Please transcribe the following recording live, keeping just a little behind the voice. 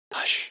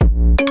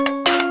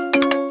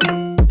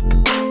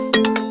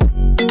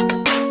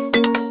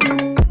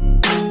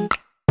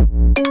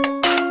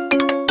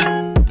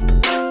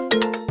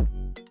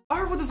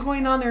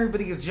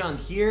everybody, it's John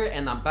here,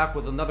 and I'm back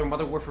with another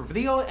Modern Warfare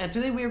video, and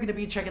today we are going to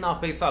be checking out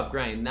Face-Off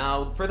Grind.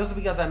 Now, for those of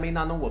you guys that may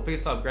not know what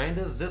Face-Off Grind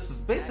is, this is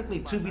basically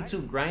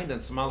 2v2 grind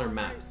and smaller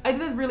maps. I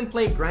didn't really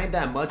play Grind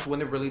that much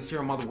when it released here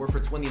on Modern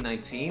Warfare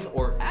 2019,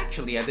 or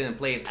actually I didn't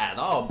play it at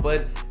all,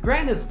 but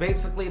Grind is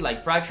basically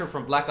like Fracture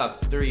from Black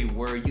Ops 3,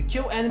 where you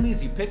kill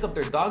enemies, you pick up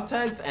their dog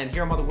tags, and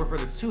here on Modern Warfare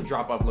there's 2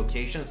 drop-off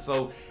locations,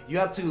 so you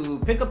have to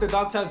pick up their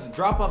dog tags,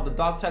 drop off the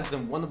dog tags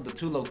in one of the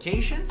 2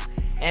 locations,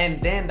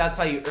 and then that's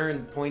how you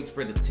earn points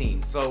for the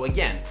team. So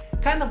again,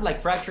 kind of like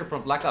Fracture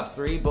from Black Ops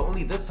 3, but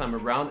only this time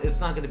around,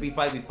 it's not going to be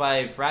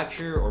 5v5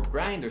 Fracture or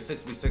Grind or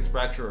 6v6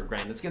 Fracture or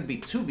Grind. It's going to be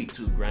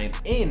 2v2 Grind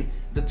in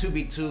the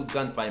 2v2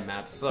 Gunfight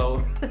map. So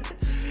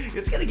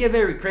it's going to get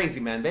very crazy,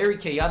 man. Very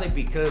chaotic,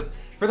 because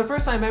for the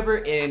first time ever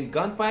in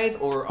Gunfight,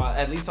 or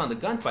at least on the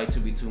Gunfight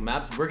 2v2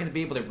 maps, we're going to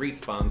be able to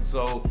respawn.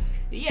 So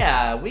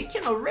yeah, we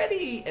can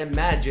already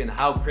imagine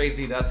how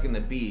crazy that's gonna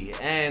be.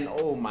 And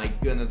oh my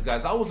goodness,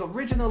 guys, I was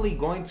originally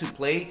going to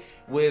play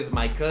with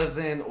my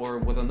cousin or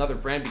with another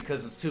friend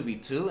because it's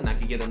 2v2 and I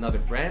could get another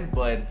friend,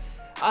 but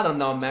I don't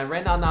know, man.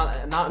 Right now,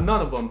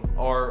 none of them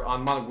are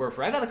on Modern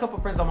Warfare. I got a couple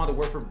friends on Modern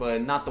Warfare,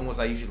 but not the ones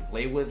I usually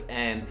play with,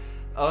 and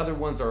other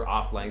ones are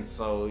offline.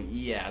 So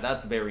yeah,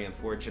 that's very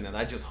unfortunate.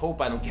 I just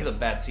hope I don't get a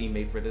bad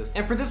teammate for this.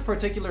 And for this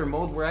particular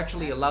mode, we're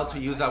actually allowed to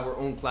use our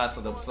own class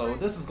setup. So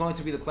this is going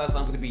to be the class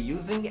I'm going to be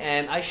using,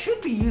 and I should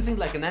be using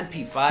like an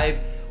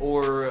MP5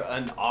 or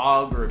an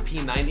AUG or a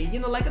P90, you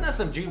know, like an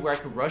SMG where I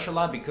could rush a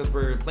lot because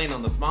we're playing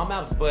on the small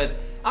maps. But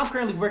I'm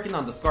currently working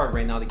on the SCAR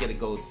right now to get it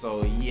gold.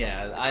 So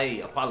yeah,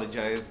 I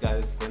apologize,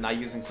 guys, for not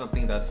using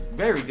something that's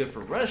very good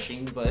for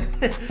rushing, but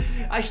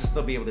I should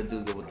still be able to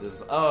do good with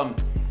this.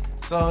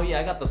 So yeah,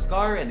 I got the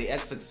SCAR and the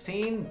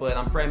X16, but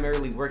I'm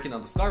primarily working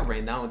on the SCAR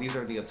right now. These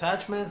are the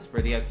attachments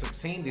for the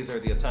X16. These are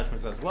the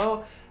attachments as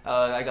well.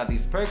 I got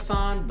these perks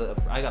on,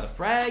 I got a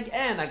frag,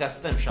 and I got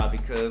stem shot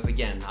because,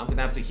 again, I'm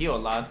gonna have to heal a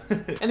lot.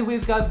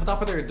 Anyways, guys, without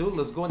further ado,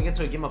 let's go and get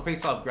to a game of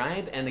Face-Off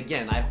Grind. And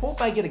again, I hope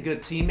I get a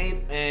good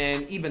teammate,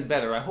 and even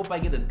better, I hope I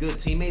get a good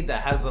teammate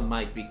that has a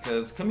mic,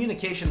 because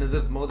communication in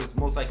this mode is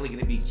most likely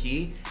gonna be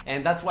key.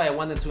 And that's why I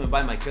wanted to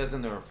invite my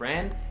cousin or a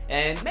friend,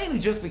 and mainly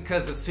just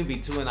because it's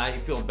 2v2 and I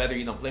feel better,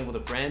 you know, playing with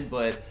a friend.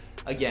 But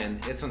again,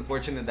 it's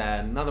unfortunate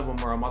that none of them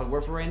are on Modern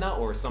Warfare right now,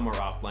 or some are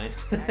offline.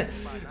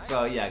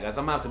 So yeah, guys,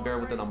 I'm gonna have to bear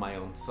with it on my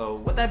own. So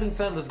with that being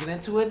said, let's get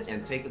into it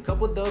and take a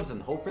couple of dubs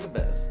and hope for the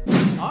best.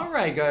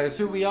 Alright, guys,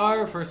 here we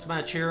are. First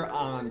match here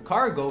on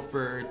Cargo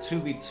for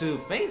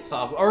 2v2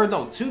 face-off, or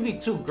no,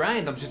 2v2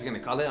 grind, I'm just gonna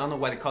call it. I don't know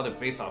why they call it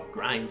face-off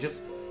grind,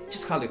 just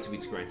call it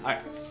 2v2 grind.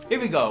 Alright, here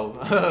we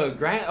go.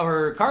 Grind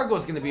or Cargo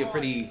is gonna be a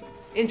pretty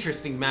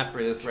interesting map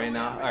for this right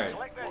now. Alright,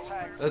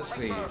 let's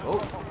see. Oh,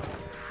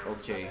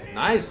 okay,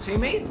 nice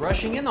teammate,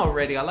 rushing in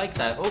already. I like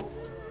that. Oh,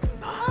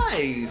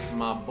 nice,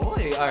 my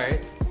boy. All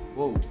right,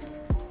 whoa,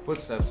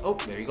 footsteps. Oh,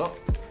 there you go.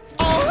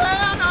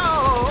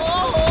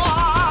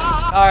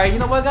 All right, you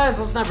know what, guys,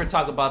 let's never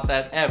talk about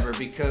that ever,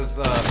 because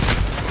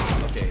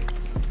okay,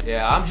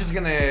 yeah, I'm just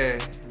gonna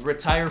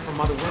retire from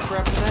Modern Warfare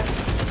after that.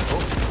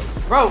 Oh,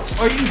 bro,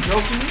 are you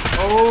joking me?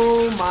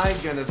 Oh my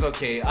goodness.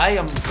 Okay, I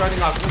am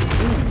starting off really,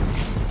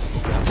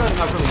 I'm starting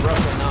off really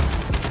rough right now.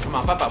 Come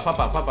on, pop out, pop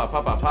out, pop out,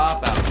 pop out,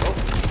 pop out. Oh,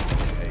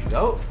 there you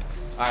go.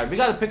 All right, we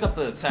gotta pick up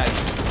the tag.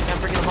 Can't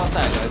forget about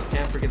that, guys.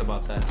 Can't forget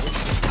about that.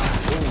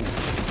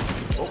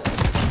 Oh,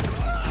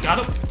 got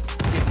him.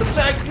 Get the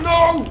tag.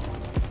 No,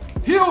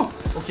 heal.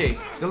 Okay,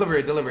 deliver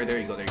it, deliver it. There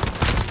you go, there you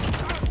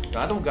go.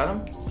 Got him, got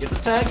him. Get the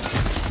tag.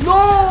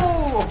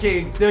 No.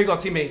 Okay, there you go,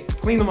 teammate.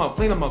 Clean them up,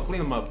 clean them up, clean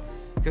them up.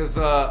 Because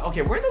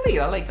okay, we're in the lead.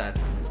 I like that.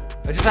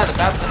 I just had a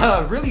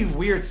bad, really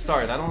weird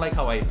start. I don't like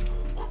how I.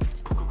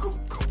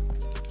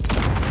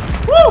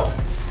 Woo!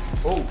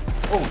 Oh,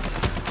 oh,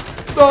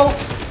 no!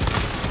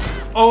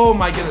 Oh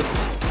my goodness!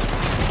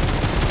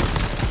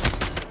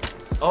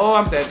 Oh,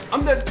 I'm dead.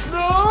 I'm dead.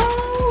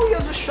 No! He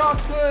has a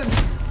shotgun.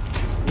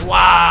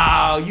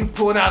 Wow! You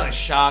pulled out a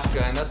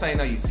shotgun. That's how you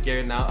know you're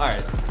scared now. All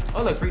right.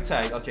 Oh look, free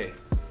tag. Okay.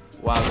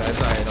 Wow, guys.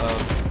 All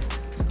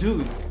right.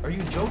 Dude, are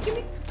you joking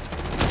me?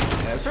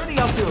 Yeah, it's already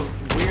up to a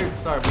weird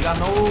start. We got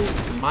no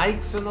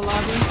mics in the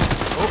lobby.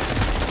 Oh,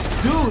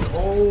 dude!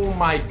 Oh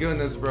my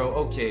goodness, bro.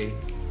 Okay.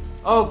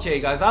 Okay,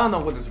 guys, I don't know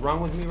what is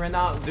wrong with me right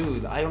now.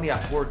 Dude, I only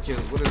have 4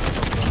 kills. What is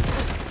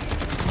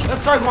this?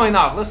 Let's start going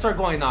off. Let's start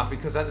going off,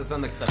 because that is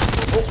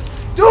unacceptable. Oh,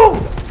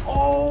 dude!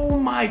 Oh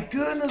my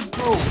goodness,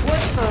 bro.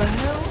 What the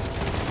hell?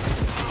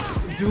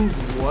 Dude,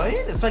 what?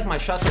 It's like my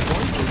shots are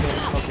going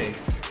through. Okay,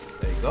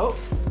 there you go.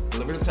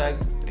 Deliver the tag.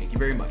 Thank you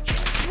very much.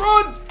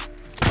 Run!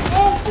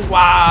 Oh,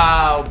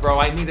 wow, bro.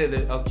 I needed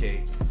it.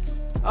 Okay.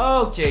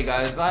 Okay,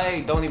 guys.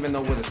 I don't even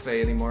know what to say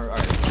anymore. All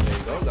right, there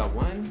you go. Got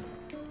one.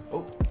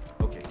 Oh.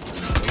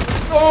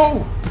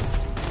 Oh!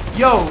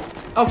 Yo!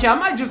 Okay, I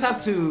might just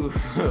have to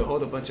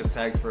hold a bunch of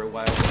tags for a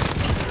while.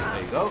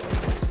 There you go.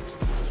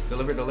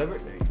 Deliver, deliver.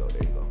 There you go,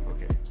 there you go.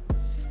 Okay.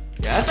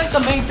 Yeah, that's like the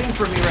main thing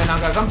for me right now,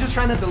 guys. I'm just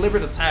trying to deliver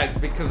the tags,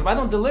 because if I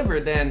don't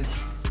deliver, then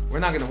we're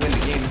not gonna win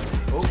the game.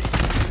 Oh.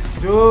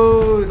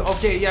 Dude!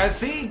 Okay, yeah,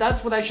 see?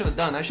 That's what I should have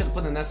done. I should have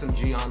put an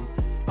SMG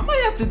I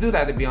might have to do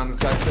that, to be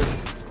honest, guys.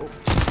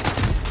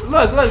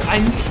 Look,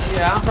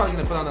 yeah, I'm probably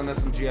gonna put on an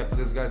SMG after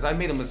this, guys. I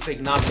made a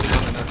mistake not putting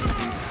on an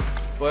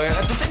SMG, but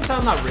at the same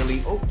time, not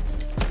really. Oh,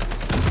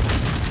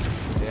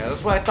 yeah,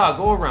 that's what I thought.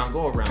 Go around.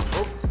 Oh,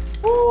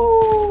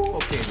 woo.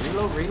 Okay,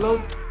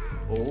 reload.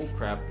 Oh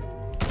crap.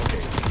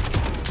 Okay,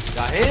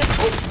 got hit.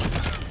 Oh,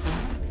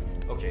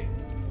 okay.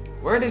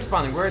 Where are they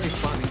spawning?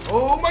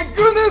 Oh my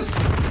goodness!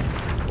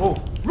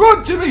 Oh,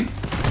 run, Timmy!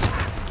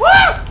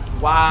 Woo!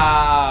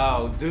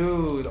 Wow,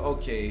 dude.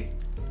 Okay,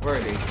 where are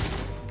they?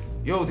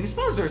 Yo, these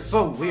spawns are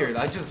so weird.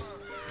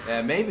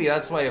 Yeah, maybe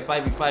that's why a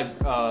 5v5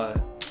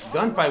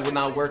 gunfight would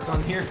not work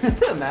on here.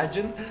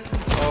 Imagine.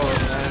 Oh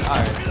man,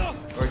 alright.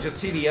 Or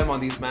just TDM on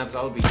these maps,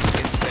 that would be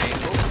insane.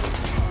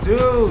 Oh,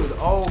 dude,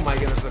 oh my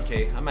goodness,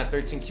 okay. I'm at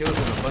 13 kills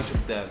and a bunch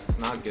of deaths.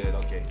 Not good,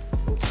 okay.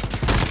 Oh.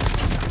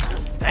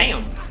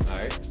 Damn!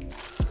 Alright.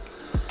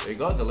 There you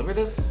go, deliver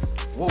this.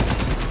 Whoa.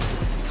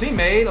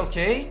 Teammate,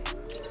 okay.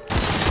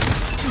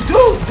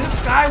 Dude, this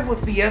guy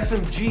with the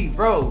SMG,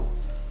 bro.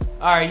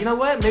 Alright, you know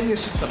what? Maybe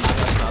it's just the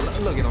map.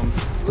 Look at him.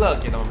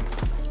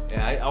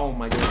 Yeah, oh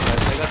my goodness,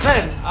 guys. Like I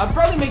said, I'm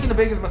probably making the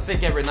biggest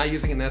mistake ever not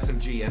using an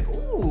SMG. And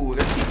ooh,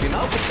 they're keeping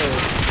up with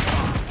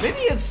this.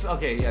 Maybe it's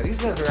okay. Yeah, these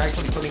guys are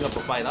actually putting up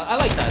a fight. I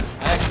like that.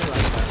 I actually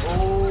like that.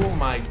 Oh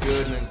my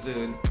goodness,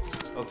 dude.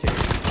 Okay.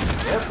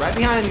 Yep, right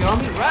behind you,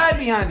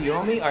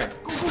 homie. Alright,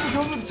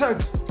 go to the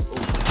tags. Oh.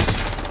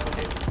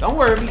 Okay, don't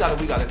worry. We got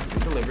it. We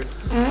delivered.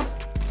 Okay.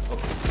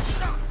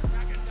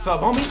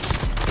 Sub, homie.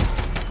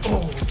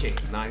 Oh, okay.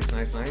 Nice.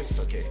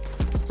 Okay.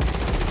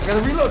 I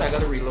gotta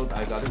reload.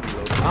 I'm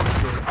screwed.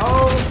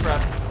 Oh,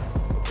 crap.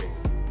 Okay.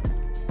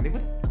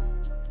 Anybody?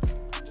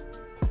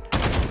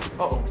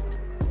 Uh-oh.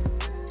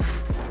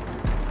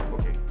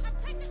 Okay.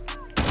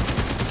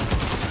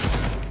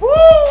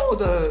 Woo!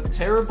 The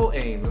terrible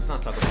aim. Let's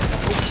not talk about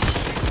that. Oh.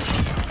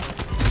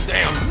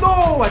 Damn.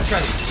 No! I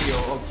tried to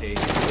heal. Okay.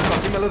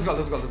 Let's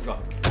go.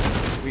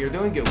 We are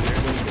doing good.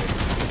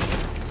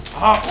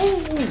 Ah, ooh.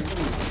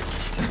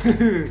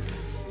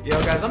 Yo,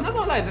 guys, I'm not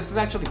gonna lie. This is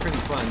actually pretty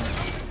fun.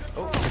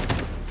 Oh,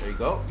 there you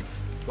go.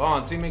 Go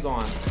on, teammate, go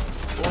on.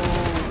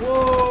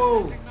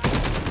 Whoa.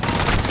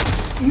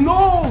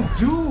 No,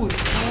 dude.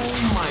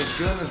 Oh my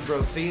goodness,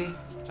 bro. See?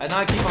 I know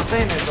I keep on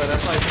saying it, but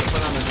that's why I can't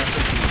put on the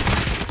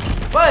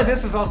SMG. But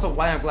this is also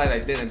why I'm glad I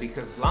didn't,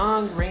 because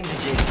long range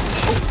engagement.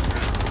 Oh,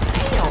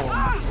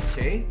 damn.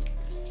 Okay.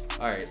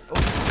 Alright. Oh,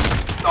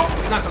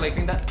 no, not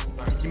collecting that.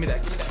 Alright, give me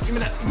that.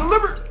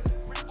 Deliver.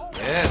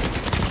 Yes.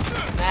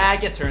 Nah,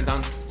 get turned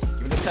on.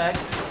 Give me the tag.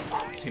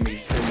 Teammate,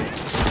 screaming.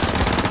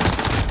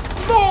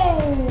 No!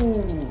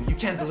 You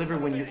can't deliver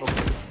when you... Okay.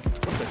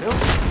 What the hell?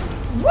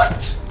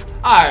 What?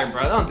 Alright,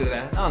 bro. Don't do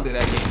that. I don't do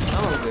that, game.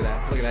 I don't do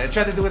that. Look at that. I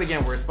tried to do it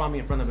again where it spawned me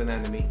in front of an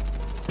enemy.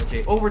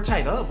 Okay. Oh, we're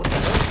tied up. What the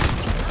hell?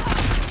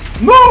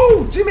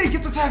 No! Teammate,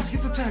 get the tags.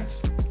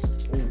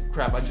 Oh,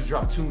 crap. I just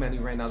dropped too many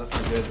right now. That's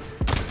not good.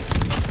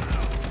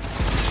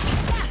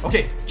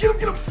 Okay. Get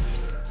him.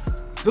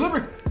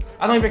 Deliver.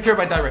 I don't even care if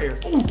I die right here.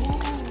 Ooh.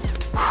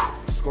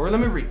 Score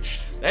limit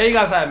reach. There you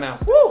guys have it, man.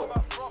 Woo!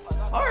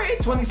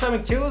 Alright,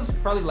 27 kills,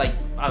 probably like,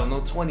 I don't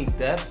know, 20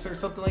 deaths or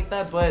something like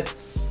that, but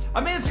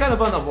I mean, it's kind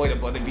of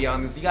unavoidable, to be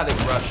honest. You gotta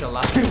rush a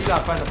lot. You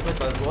gotta find a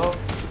flip as well.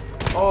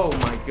 Oh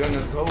my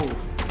goodness, oh.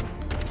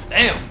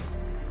 Damn!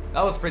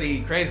 That was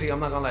pretty crazy, I'm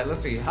not gonna lie.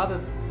 Let's see, how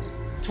did...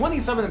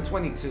 27 and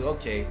 22,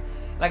 okay.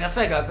 Like I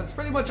said, guys, it's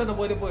pretty much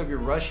unavoidable if you're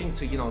rushing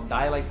to, you know,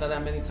 die like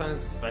that many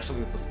times,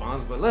 especially with the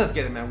spawns. But let's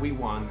get it, man. We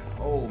won.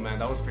 Oh, man,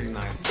 that was pretty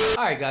nice.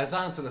 All right, guys,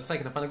 on to the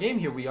second and final game.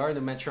 Here we are in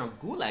the Metro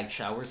Gulag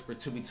Showers for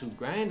 2v2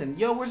 grind. And,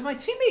 yo, where's my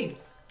teammate?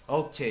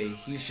 Okay,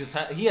 he's just...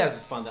 he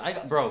hasn't spawned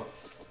in. Bro,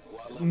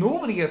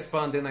 nobody has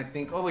spawned in, I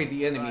think. Oh, wait,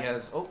 the enemy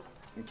has... Oh,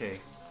 okay.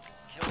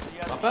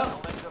 Pop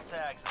out.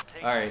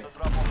 All right.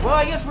 Well,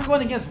 I guess we're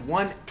going against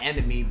one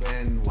enemy,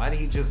 and why did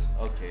he just...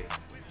 Okay.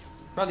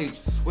 Probably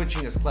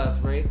switching his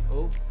class, right?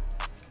 Oh.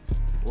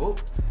 Whoa.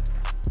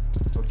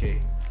 Okay.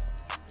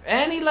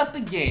 And he left the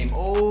game.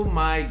 Oh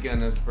my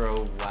goodness,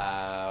 bro.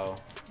 Wow.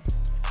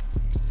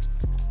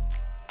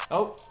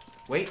 Oh,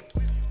 wait.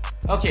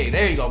 Okay,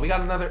 there you go. We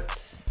got another...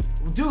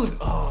 Dude,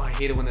 oh, I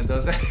hate it when it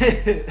does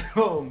that.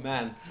 Oh,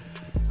 man.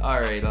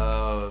 Alright,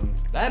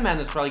 that man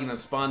is probably going to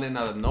spawn in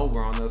out of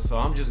nowhere on us, so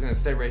I'm just going to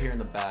stay right here in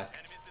the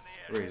back.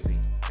 Where is he?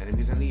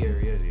 Enemies in the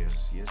area.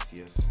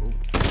 Yes. Oh.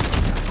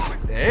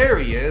 There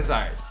he is.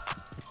 Alright.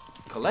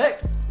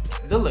 Collect,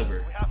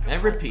 deliver,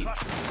 and repeat.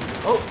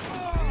 Oh,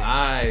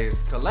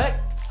 nice.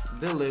 Collect,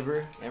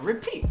 deliver, and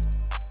repeat.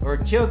 Or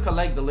kill,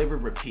 collect, deliver,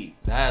 repeat.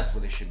 That's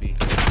what it should be.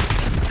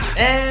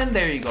 And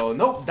there you go.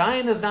 Nope,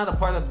 dying is not a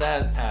part of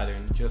that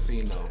pattern, just so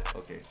you know.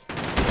 Okay.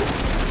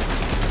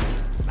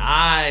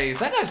 Nice.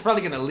 That guy's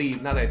probably gonna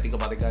leave now that I think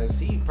about it, guys.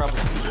 He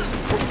probably will.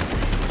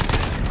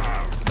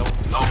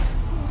 No.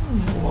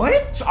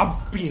 What? I'm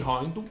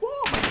behind the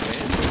wall, my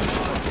man.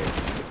 Okay.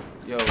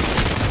 Yo,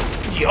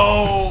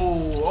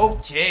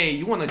 okay,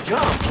 you wanna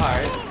jump?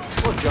 Alright,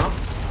 we'll jump.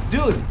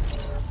 Dude.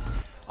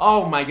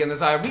 Oh my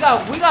goodness, alright, we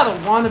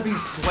gotta wanna be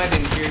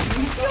sweating here.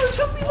 You see how he's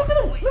jumping? Look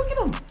at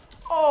him.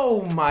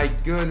 Oh my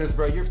goodness,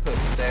 bro, you're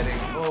pathetic.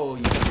 Oh,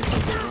 you can get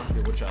something, huh?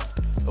 Here, watch out.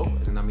 Oh,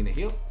 I did not mean to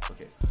heal.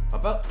 Okay,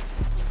 pop up.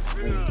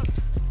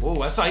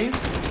 Oh, I saw you.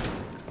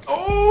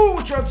 Oh,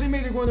 watch out,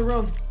 teammate, you're going to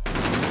run.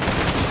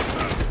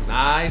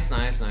 Nice,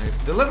 nice,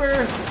 nice.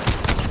 Deliver.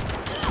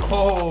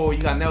 Oh,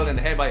 you got nailed in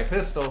the head by a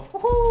pistol.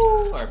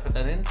 Woohoo! Alright, put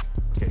that in.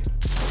 Okay.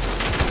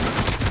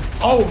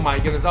 Oh my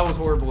goodness, that was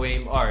horrible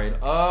aim. Alright,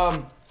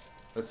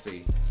 let's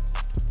see.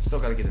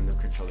 Still gotta get a new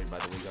controller, by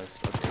the way, guys.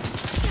 Okay.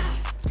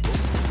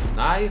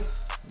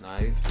 Nice,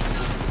 nice.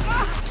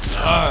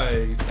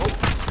 Nice. Oh.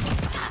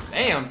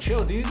 Damn,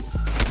 chill, dude.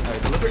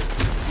 Alright, deliver.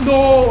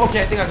 No!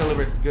 Okay, I think I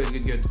delivered. Good,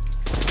 good, good.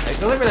 I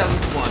delivered at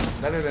least one.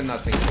 Better than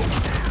nothing. Oh.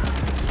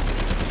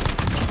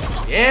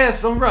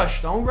 Yes, don't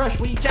rush. Don't rush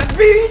when you can't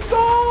beat.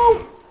 Go!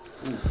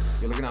 Ooh,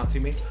 you're looking out,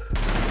 teammate.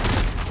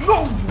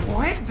 No,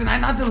 what? Did I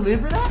not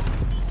deliver that?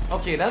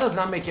 Okay, that does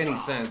not make any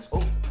sense.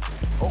 Oh,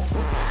 oh,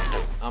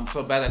 oh. I'm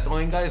so bad at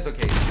throwing, guys.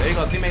 Okay, there you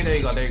go, teammate. There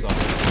you go, there you go.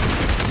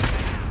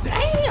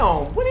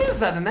 Damn, what is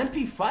that? An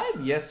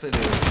MP5? Yes, it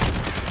is.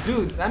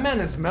 Dude, that man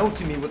is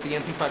melting me with the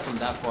MP5 from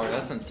that far.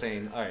 That's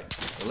insane. All right,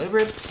 deliver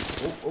it.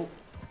 Oh,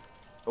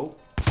 oh, oh.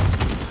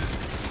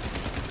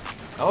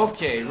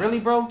 Okay,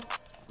 really, bro?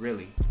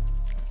 Really?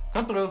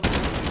 Come through.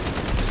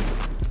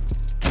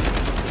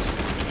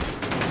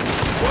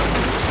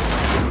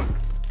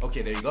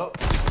 Okay, there you go.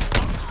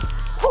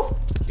 Woo!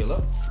 Heal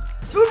up.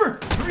 Deliver!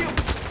 Hurry up!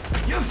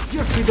 Yes,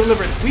 yes, we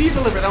delivered. We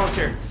delivered. I don't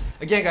care.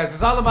 Again, guys,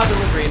 it's all about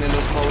delivering in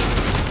this mode.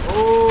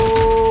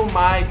 Oh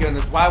my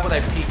goodness. Why would I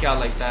peek out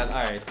like that?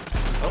 Alright.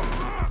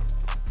 Oh.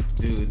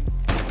 Dude.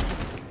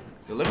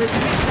 Deliver.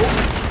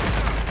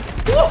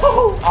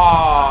 Oh.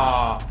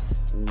 Aww.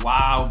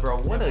 Wow, bro.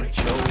 What a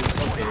joke.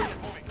 Okay.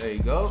 There you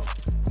go.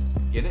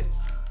 Get it.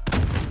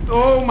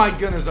 Oh my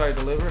goodness. Alright,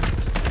 deliver.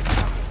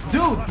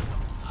 Dude.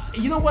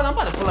 You know what? I'm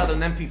about to pull out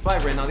an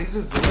MP5 right now. These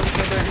dudes are really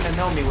good. They're gonna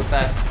know me with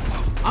that.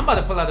 I'm about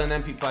to pull out an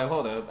MP5.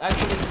 Hold up.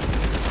 Actually,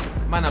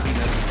 might not be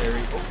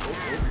necessary. Oh, oh, oh.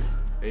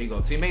 There you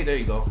go, teammate. There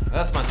you go.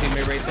 That's my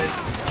teammate right there.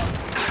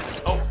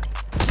 Oh.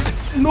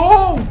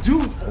 No,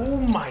 dude. Oh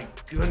my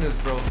goodness,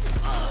 bro.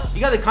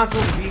 You gotta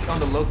constantly be on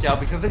the lookout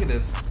because look at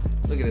this.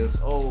 Look at this.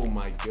 Oh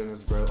my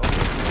goodness, bro. Okay.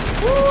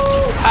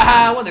 Woo!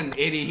 Haha, what an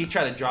idiot. He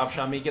tried to drop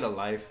shot me. Get a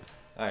life.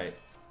 Alright.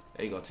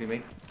 There you go,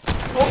 teammate.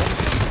 Oh.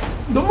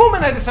 The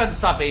moment I decided to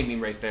stop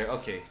aiming right there.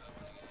 Okay.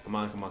 Come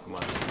on, come on, come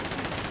on.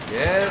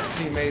 Yes,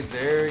 teammates.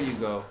 There you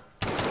go.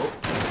 Oh.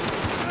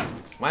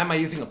 Why am I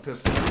using a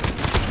pistol?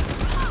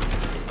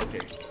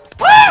 Okay.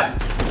 Ah!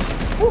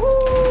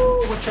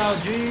 Woohoo! Watch out,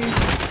 G.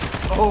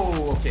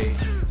 Oh, okay.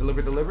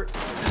 Deliver, deliver.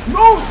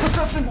 No, it's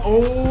contestant.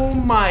 Oh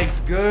my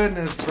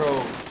goodness,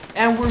 bro.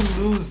 And we're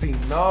losing.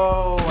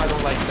 No, I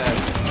don't like that.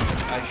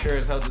 I sure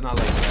as hell do not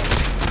like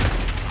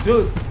that.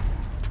 Dude.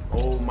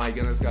 Oh my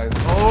goodness, guys.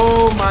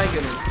 Oh my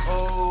goodness.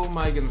 Oh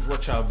my goodness.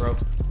 Watch out, bro.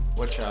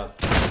 Watch out.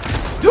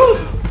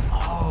 Dude!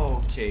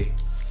 Okay.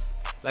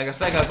 Like I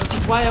said, guys, this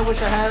is why I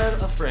wish I had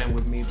a friend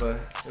with me, but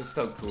it's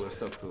still cool. It's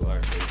still cool.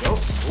 Alright, there you go.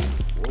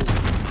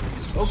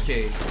 Oh.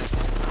 Okay.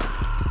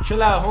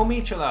 Chill out,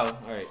 homie. Chill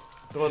out. Alright.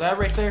 Throw that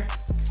right there.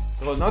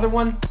 Throw another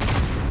one.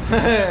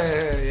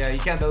 Yeah, you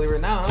can't deliver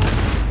it now, huh?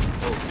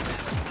 Oh.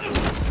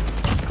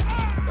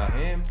 Got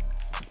him.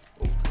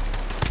 Oh.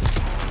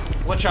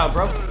 Watch out,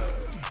 bro.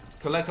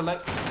 Collect,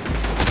 collect.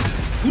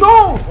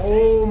 No!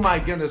 Oh my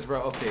goodness,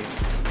 bro. Okay.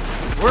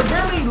 We're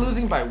barely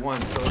losing by one,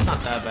 so it's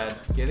not that bad.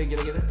 Get it, get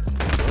it, get it.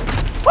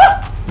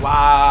 Woo!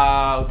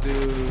 Wow,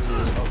 dude.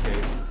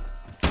 Okay.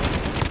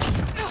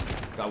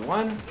 Got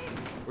one.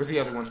 Where's the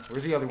other one?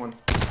 Where's the other one?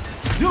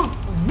 Dude,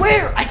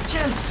 where? I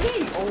can't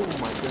see. Oh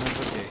my goodness,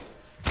 okay.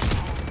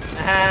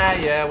 Ah,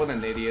 yeah, what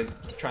an idiot.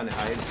 Trying to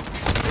hide.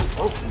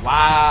 Oh,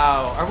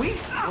 wow. Are we?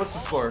 What's the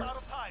score?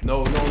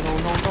 No, no, no,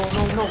 no, no,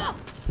 no, no.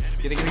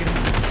 Get it, get it, get it.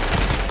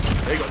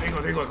 There you go, there you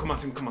go, there you go. Come on,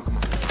 team, come on, come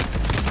on.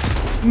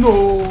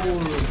 No!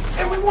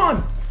 And we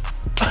won!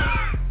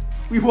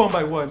 We won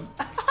by one.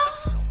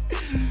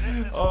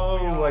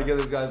 Oh my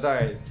goodness, guys.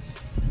 Alright.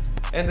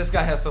 And this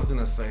guy has something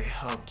to say.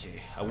 Okay,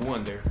 I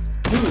wonder.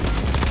 Dude,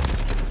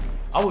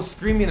 I was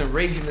screaming and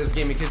raging this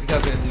game in case you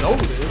guys didn't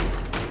notice.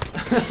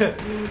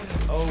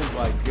 Oh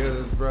my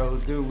goodness, bro.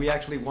 Dude, we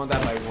actually won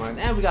that by one.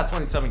 And we got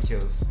 27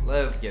 kills.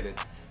 Let's get it.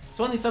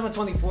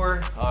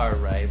 27-24.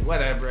 Alright,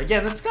 whatever.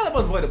 Again, it's kind of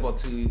unavoidable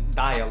to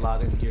die a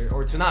lot in here.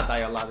 Or to not die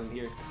a lot in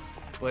here.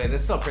 But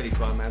it's still pretty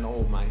fun, man.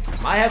 Oh my.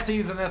 Might have to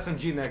use an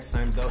SMG next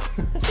time, though.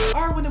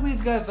 Alright, well,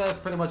 anyways, guys, that's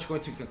pretty much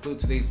going to conclude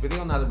today's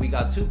video. Now that we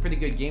got two pretty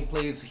good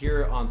gameplays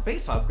here on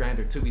Face-Off Grind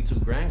or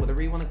 2v2 Grind,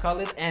 whatever you want to call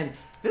it. And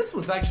this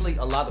was actually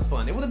a lot of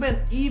fun. It would have been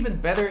even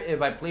better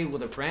if I played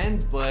with a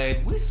friend,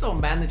 but we still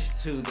managed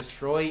to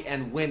destroy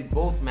and win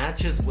both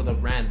matches with a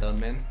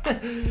random. And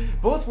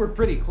both were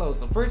pretty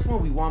close. The first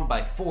one we won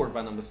by 4, if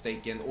I'm not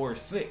mistaken, or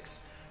 6.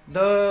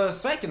 The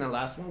second and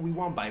last one, we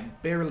won by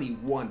barely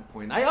 1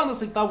 point. I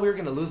honestly thought we were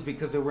going to lose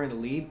because they were in the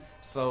lead.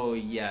 So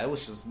yeah, it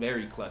was just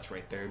very clutch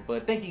right there.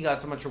 But thank you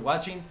guys so much for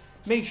watching.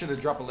 Make sure to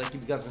drop a like if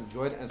you guys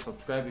enjoyed and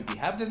subscribe if you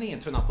haven't any,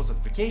 and turn on post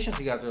notifications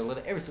so you guys are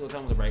alerted every single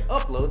time when I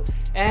upload.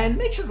 And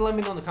make sure to let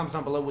me know in the comments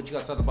down below what you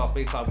guys thought about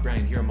face-off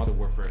grind here in Modern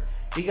Warfare.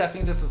 Do you guys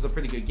think this is a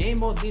pretty good game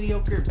mode,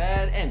 mediocre,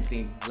 bad,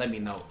 anything? Let me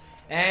know.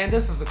 And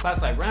this is the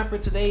class I ran for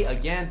today.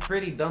 Again,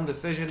 pretty dumb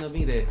decision of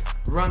me to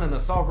run an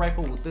assault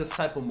rifle with this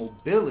type of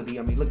mobility.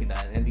 I mean, look at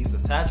that. And these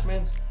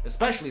attachments,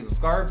 especially the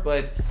SCAR.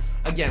 But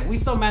again, we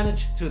still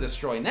managed to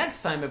destroy.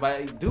 Next time, if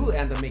I do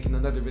end up making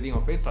another video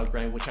on face-off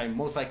grind, which I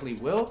most likely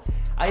will,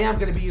 I am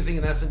going to be using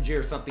an SMG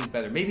or something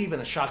better. Maybe even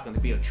a shotgun to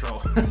be a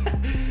troll.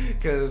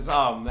 Because,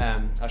 oh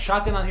man, a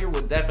shotgun on here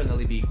would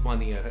definitely be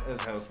funny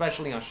as hell,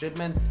 especially on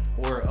shipment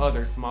or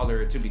other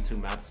smaller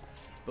 2v2 maps.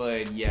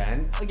 But yeah,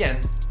 and again,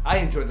 I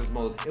enjoyed this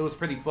mode. It was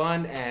pretty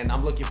fun, and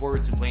I'm looking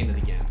forward to playing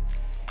it again.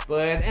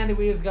 But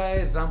anyways,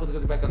 guys, I'm going to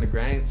go back on the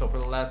grind. So for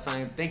the last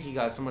time, thank you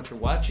guys so much for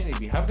watching.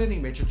 If you haven't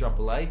already, make sure to drop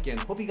a like, and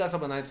hope you guys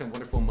have a nice and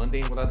wonderful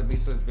Monday. Without the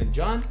beast, it's been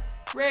John,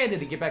 ready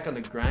to get back on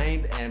the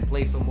grind and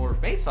play some more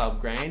face-off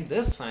grind,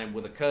 this time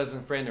with a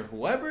cousin, friend, or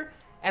whoever,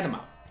 and I'm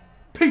out.